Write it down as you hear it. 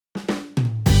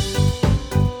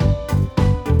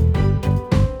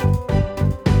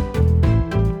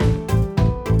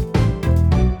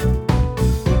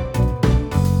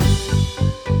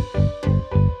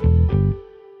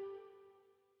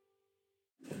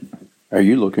Are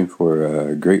you looking for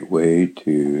a great way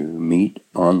to meet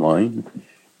online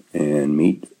and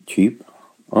meet cheap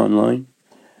online?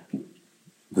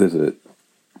 Visit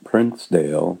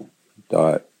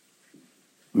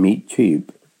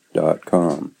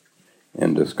princedale.meetcheap.com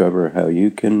and discover how you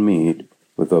can meet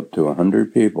with up to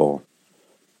 100 people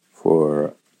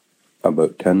for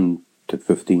about $10 to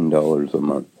 $15 a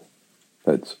month.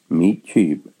 That's Meet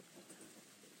Cheap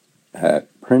at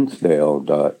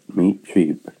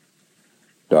princedale.meetcheap.com.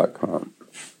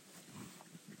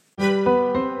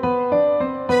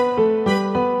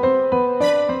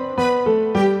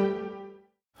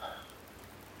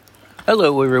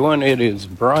 Hello everyone, it is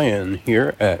Brian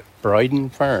here at Bryden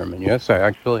Farm, and yes, I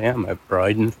actually am at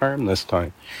Bryden Farm this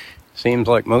time. Seems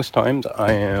like most times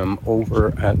I am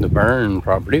over at the barn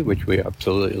property, which we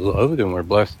absolutely love and we're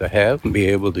blessed to have and be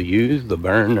able to use the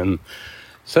barn and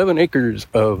 7 acres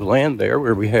of land there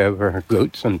where we have our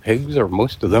goats and pigs, or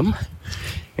most of them.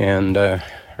 And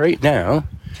right now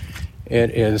it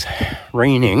is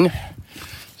raining,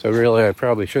 so really I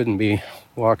probably shouldn't be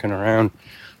walking around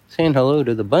saying hello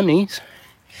to the bunnies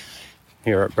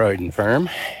here at Bryden Farm,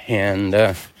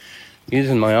 and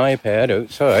using my iPad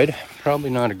outside. Probably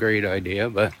not a great idea,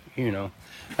 but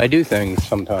I do things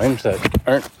sometimes that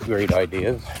aren't great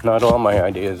ideas. Not all my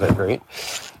ideas are great.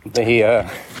 That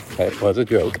was a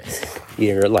joke.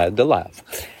 You're allowed to laugh.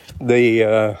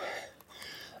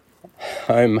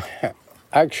 I'm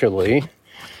actually,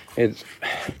 I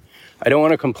don't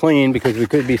want to complain because we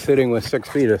could be sitting with 6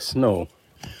 feet of snow.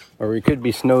 Or we could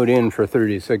be snowed in for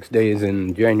 36 days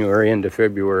in January into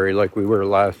February like we were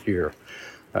last year,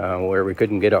 where we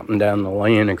couldn't get up and down the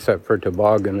lane except for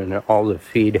toboggan, and all the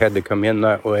feed had to come in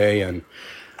that way, and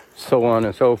so on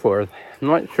and so forth. I'm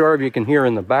not sure if you can hear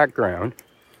in the background.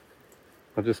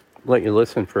 I'll just let you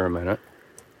listen for a minute.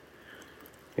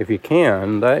 If you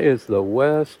can, that is the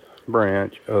west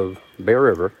branch of Bear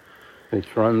River,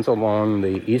 which runs along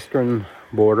the eastern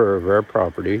border of our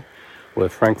property,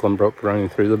 with Franklin Brook running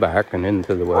through the back and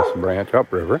into the west branch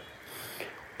upriver,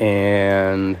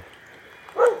 and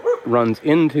runs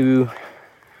into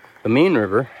the main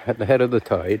river at the head of the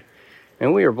tide.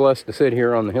 And we are blessed to sit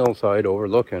here on the hillside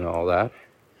overlooking all that.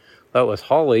 That was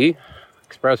Holly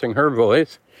expressing her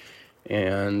voice,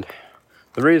 and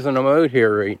the reason I'm out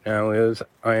here right now is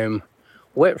I am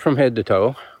wet from head to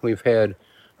toe. We've had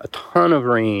a ton of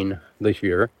rain this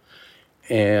year,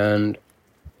 and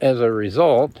as a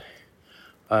result,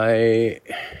 I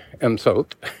am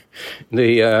soaked.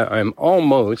 I'm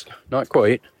almost, not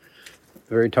quite,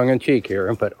 very tongue-in-cheek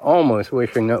here, but almost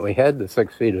wishing that we had the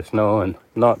 6 feet of snow and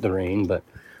not the rain, but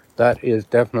that is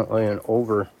definitely an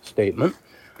overstatement.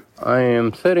 I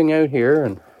am sitting out here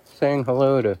and saying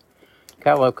hello to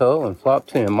Calico and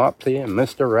Flopsy and Mopsy and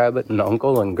Mr. Rabbit and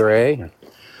Uncle and Gray and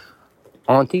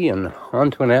Auntie and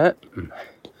Antoinette and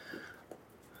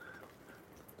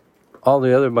all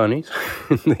the other bunnies.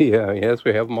 Yes,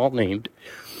 we have them all named.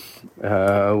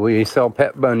 We sell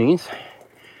pet bunnies.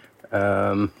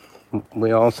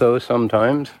 We also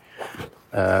sometimes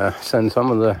send some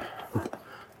of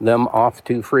them off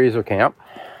to freezer camp,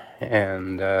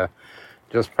 and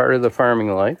just part of the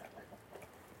farming life.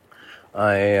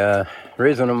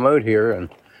 Reason I'm out here and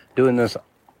doing this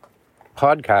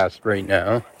podcast right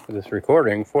now, this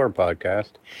recording for a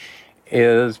podcast,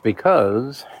 is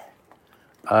because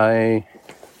I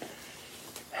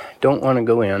don't want to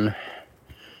go in,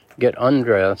 get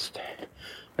undressed,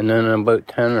 and then in about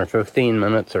 10 or 15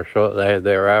 minutes or so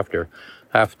thereafter,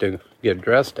 have to get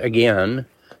dressed again,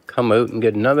 come out and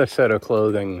get another set of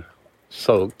clothing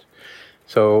soaked.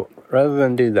 So rather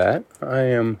than do that, I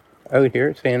am out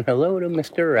here saying hello to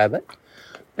Mr. Rabbit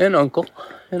and Uncle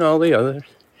and all the others,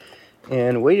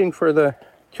 and waiting for the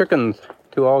chickens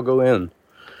to all go in,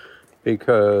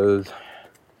 because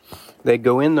they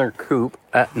go in their coop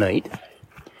at night,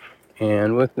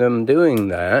 and with them doing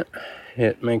that,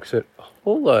 it makes it a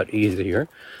whole lot easier,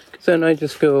 because then I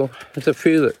just go, there's a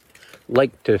few that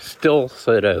like to still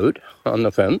sit out on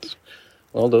the fence.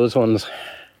 Well, those ones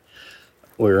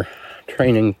we're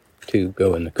training to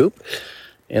go in the coop,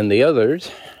 and the others,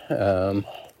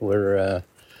 we're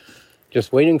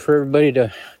just waiting for everybody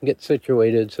to get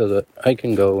situated so that I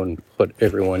can go and put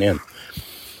everyone in.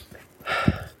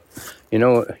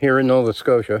 Here in Nova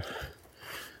Scotia,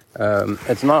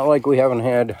 it's not like we haven't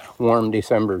had warm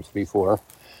Decembers before.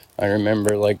 I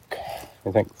remember, I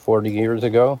think 40 years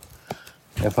ago,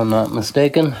 if I'm not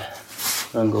mistaken.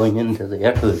 I'm going into the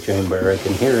echo chamber. I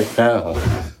can hear it now.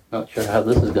 Not sure how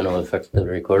this is going to affect the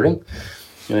recording.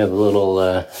 We have a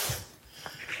little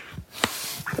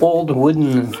old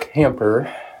wooden camper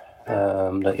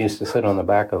that used to sit on the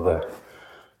back of a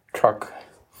truck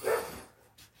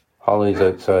Holly's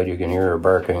outside, you can hear her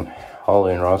barking.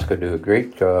 Holly and Roscoe do a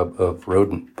great job of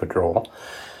rodent patrol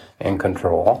and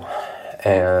control.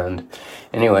 And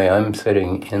anyway, I'm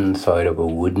sitting inside of a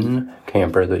wooden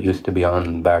camper that used to be on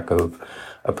the back of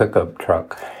a pickup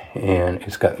truck, and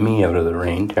it's got me out of the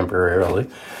rain temporarily,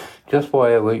 just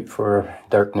while I wait for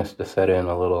darkness to set in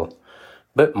a little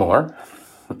bit more.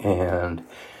 And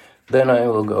then I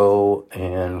will go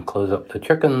and close up the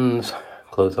chickens,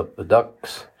 close up the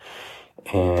ducks,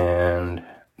 and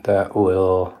that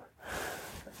will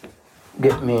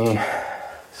get me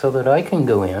so that I can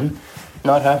go in,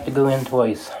 not have to go in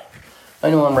twice. I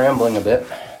know I'm rambling a bit.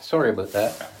 Sorry about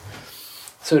that.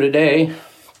 So today,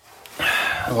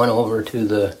 I went over to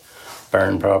the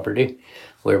barn property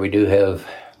where we do have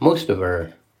most of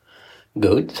our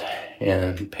goats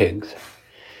and pigs,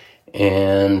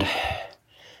 and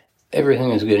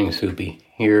everything is getting soupy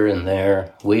here and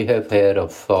there. We have had a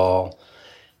fall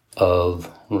of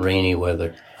rainy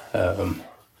weather.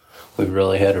 We've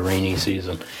really had a rainy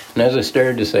season. And as I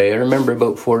started to say, I remember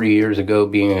about 40 years ago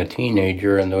being a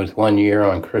teenager, and there was one year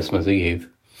on Christmas Eve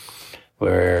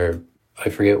where I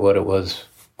forget what it was,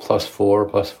 +4,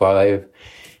 +5,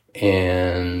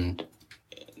 and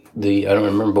I don't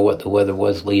remember what the weather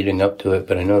was leading up to it,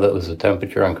 but I know that was the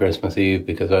temperature on Christmas Eve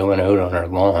because I went out on our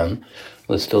lawn.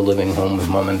 I was still living home with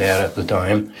Mom and Dad at the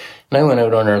time, and I went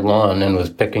out on our lawn and was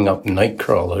picking up night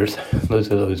crawlers. Those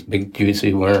are those big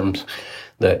juicy worms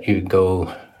that you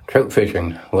go trout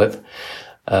fishing with.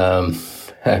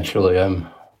 Actually, I'm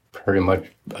pretty much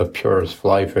a purist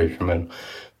fly fisherman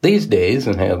these days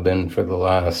and have been for the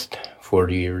last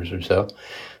 40 years or so.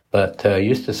 But I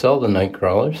used to sell the night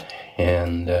crawlers,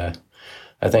 and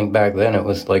I think back then it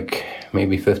was like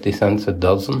maybe 50 cents a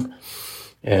dozen.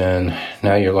 And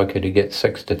now you're lucky to get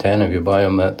 6 to 10 if you buy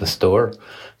them at the store.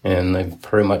 And they've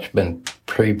pretty much been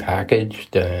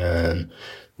pre-packaged, and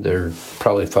they're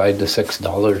probably $5 to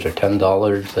 $6 or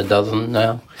 $10 a dozen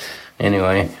now.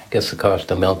 Anyway, I guess the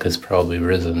cost of milk has probably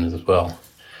risen as well.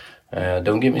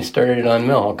 Don't get me started on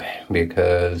milk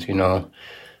because, I've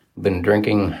been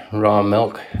drinking raw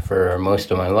milk for most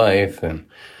of my life, and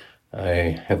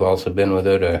I have also been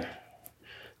without a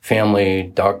family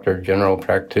doctor, general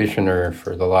practitioner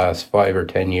for the last 5 or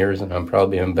 10 years, and I'm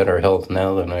probably in better health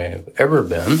now than I have ever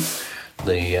been.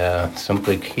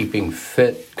 Simply keeping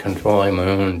fit, controlling my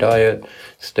own diet,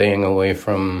 staying away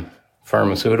from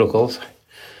pharmaceuticals.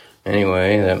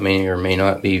 Anyway, that may or may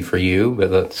not be for you, but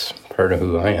that's part of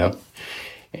who I am.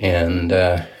 And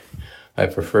I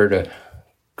prefer to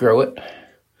grow it.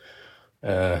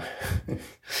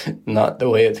 Not the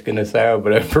way it's going to sound,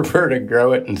 but I prefer to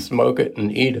grow it and smoke it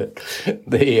and eat it.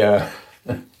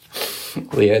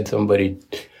 We had somebody,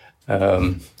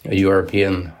 a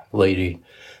European lady,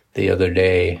 the other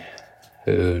day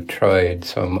who tried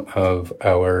some of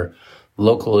our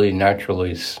locally,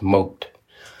 naturally smoked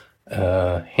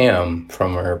ham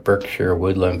from our Berkshire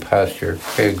woodland pasture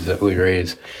pigs that we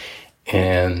raise,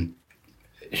 and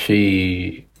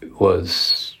she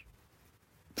was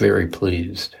very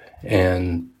pleased.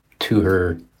 And to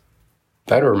her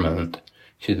betterment,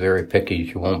 she's very picky.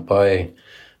 She won't buy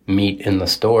meat in the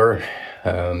store.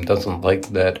 Doesn't like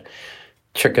that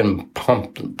chicken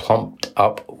plumped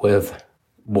up with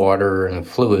water and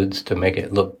fluids to make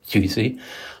it look juicy.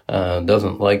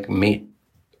 Doesn't like meat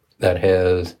that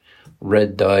has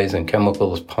red dyes and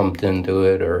chemicals pumped into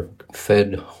it or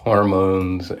fed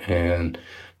hormones and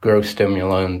growth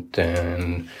stimulant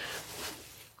and,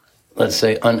 let's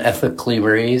say, unethically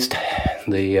raised.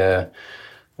 A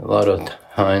lot of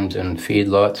times in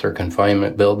feedlots or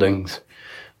confinement buildings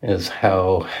is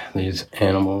how these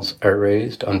animals are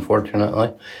raised,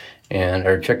 unfortunately. And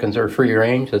our chickens are free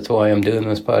range. That's why I'm doing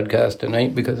this podcast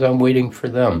tonight, because I'm waiting for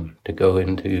them to go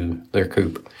into their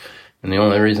coop. And the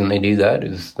only reason they do that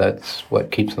is that's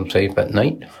what keeps them safe at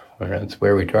night, or that's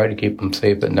where we try to keep them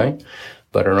safe at night.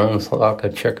 But our own flock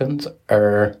of chickens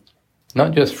are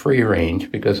not just free range,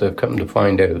 because I've come to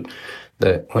find out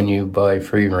that when you buy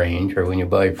free range or when you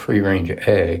buy free range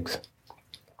eggs,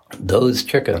 those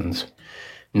chickens,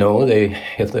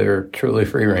 if they're truly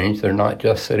free range, they're not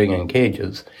just sitting in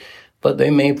cages, but they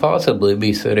may possibly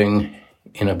be sitting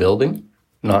in a building,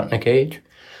 not in a cage,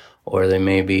 or they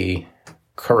may be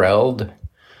corralled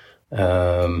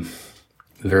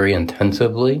very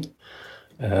intensively.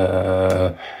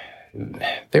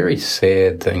 Very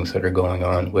sad things that are going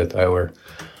on with our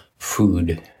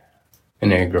food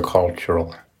and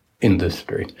agricultural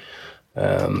industry.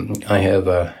 I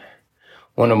have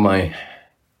one of my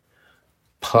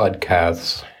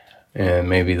podcasts, and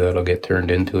maybe that'll get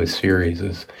turned into a series,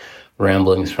 is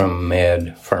Ramblings from a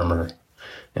Mad Farmer.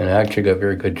 And it actually got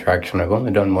very good traction. I've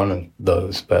only done one of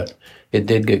those, but it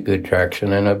did get good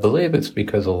traction. And I believe it's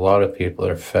because a lot of people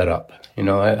are fed up. You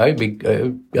know, I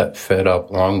got fed up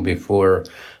long before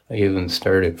I even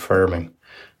started farming.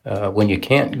 When you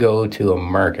can't go to a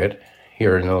market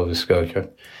here in Nova Scotia,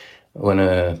 when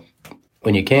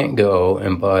you can't go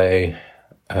and buy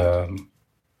lemon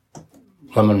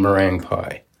meringue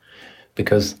pie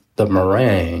because the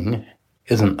meringue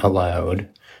isn't allowed,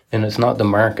 and it's not the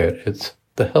market, it's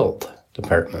the health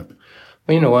department.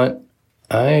 Well, you know what?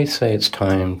 I say it's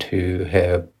time to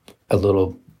have a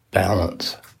little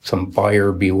balance, some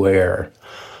buyer beware.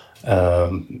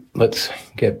 Let's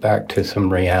get back to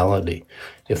some reality.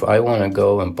 If I want to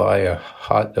go and buy a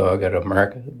hot dog at a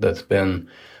market that's been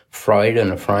fried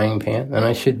in a frying pan, then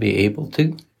I should be able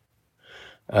to.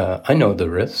 I know the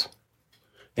risks.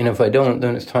 And if I don't,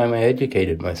 then it's time I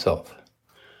educated myself.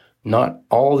 Not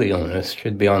all the onus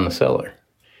should be on the seller.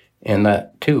 And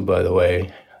that too, by the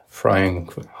way, frying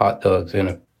hot dogs in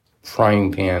a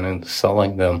frying pan and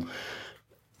selling them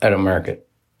at a market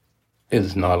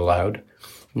is not allowed,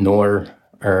 nor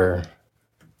are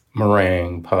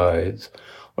meringue pies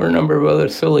or a number of other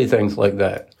silly things like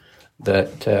that.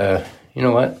 That, you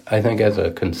know what, I think as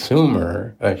a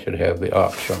consumer, I should have the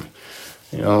option.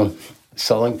 You know,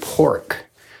 selling pork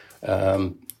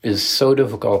is so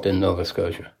difficult in Nova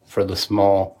Scotia for the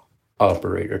small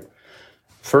operator.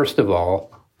 First of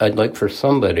all, I'd like for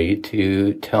somebody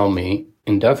to tell me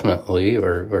indefinitely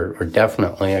or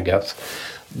definitely, I guess,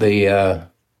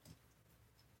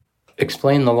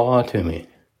 explain the law to me,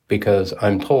 because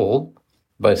I'm told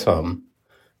by some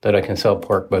that I can sell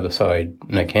pork by the side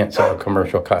and I can't sell a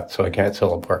commercial cut, so I can't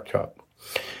sell a pork chop.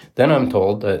 Then I'm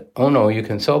told that, oh no, you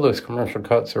can sell those commercial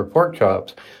cuts or pork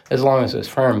chops as long as it's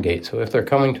farm gate. So if they're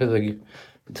coming to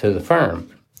the farm.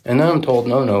 And then I'm told,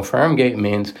 no, farm gate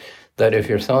means that if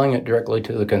you're selling it directly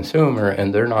to the consumer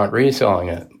and they're not reselling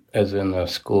it, as in a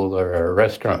school or a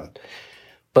restaurant.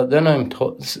 But then I'm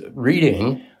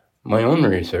reading my own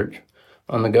research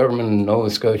on the Government of Nova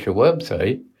Scotia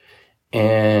website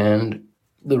and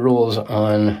the rules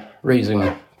on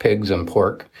raising pigs and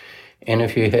pork. And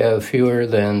if you have fewer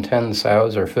than 10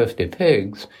 sows or 50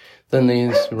 pigs, then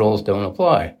these rules don't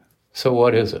apply. So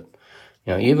what is it?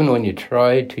 You know, even when you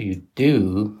try to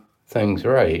do things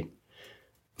right,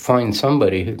 find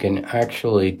somebody who can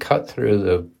actually cut through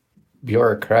the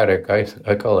bureaucratic, I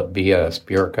call it BS,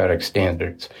 bureaucratic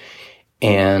standards,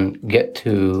 and get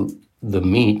to the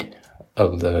meat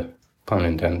of the, pun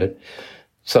intended,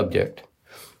 subject.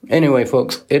 Anyway,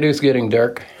 folks, it is getting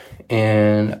dark,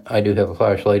 and I do have a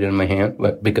flashlight in my hand,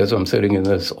 but because I'm sitting in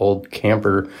this old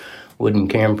wooden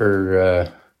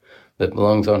camper that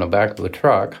belongs on the back of a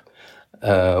truck,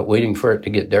 waiting for it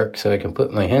to get dark so I can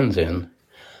put my hands in.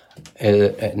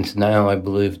 It's now, I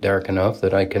believe, dark enough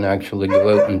that I can actually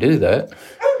go out and do that.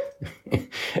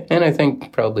 And I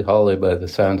think probably Holly, by the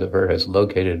sounds of her, has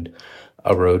located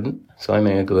a rodent, so I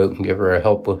may go out and give her a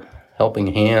helping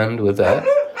hand with that.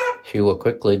 She will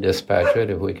quickly dispatch it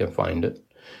if we can find it.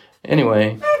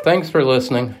 Anyway, thanks for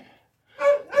listening,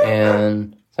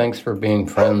 and thanks for being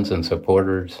friends and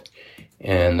supporters.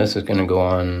 And this is going to go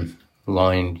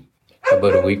online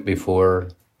about a week before,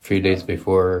 a few days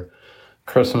before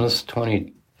Christmas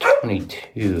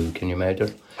 2022. Can you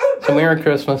imagine? So Merry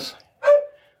Christmas.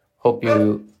 Hope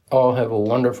you all have a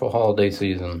wonderful holiday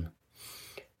season.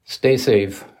 Stay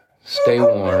safe, stay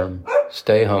warm,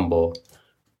 stay humble.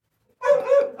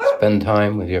 Spend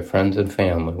time with your friends and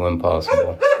family when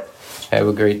possible. Have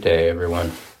a great day,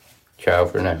 everyone. Ciao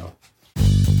for now.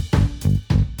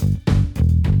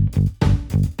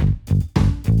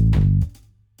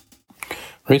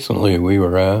 Recently, we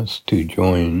were asked to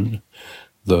join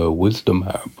the Wisdom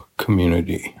app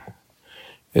community.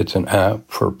 It's an app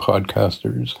for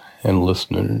podcasters and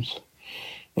listeners,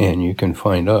 and you can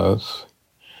find us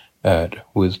at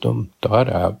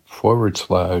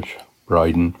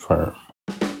wisdom.app/Bryden Farm.